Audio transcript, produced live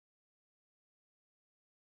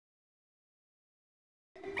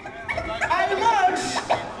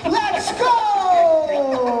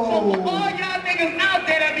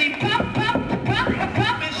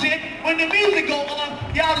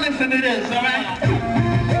listen to this, all right?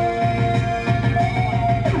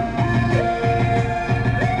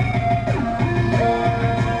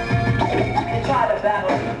 You tried to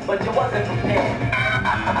battle, but you wasn't prepared.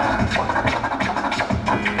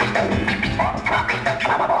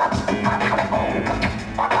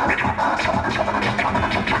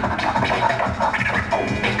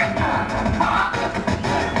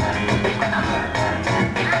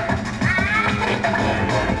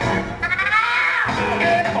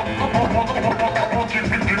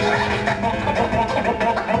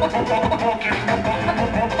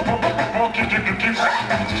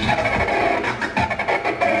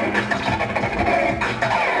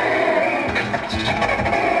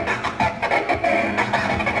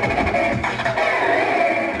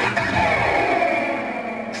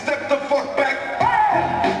 Step the fuck back.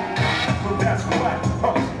 So that's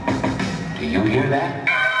what. Do you hear that?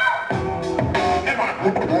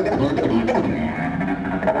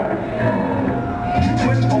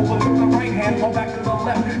 Switch over to the right hand, go back to the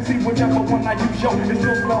left. See whichever one I use, yo, it's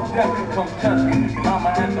your spell death. Come test me, I'ma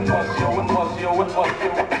have to bust yo and bust yo and bust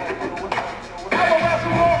yo.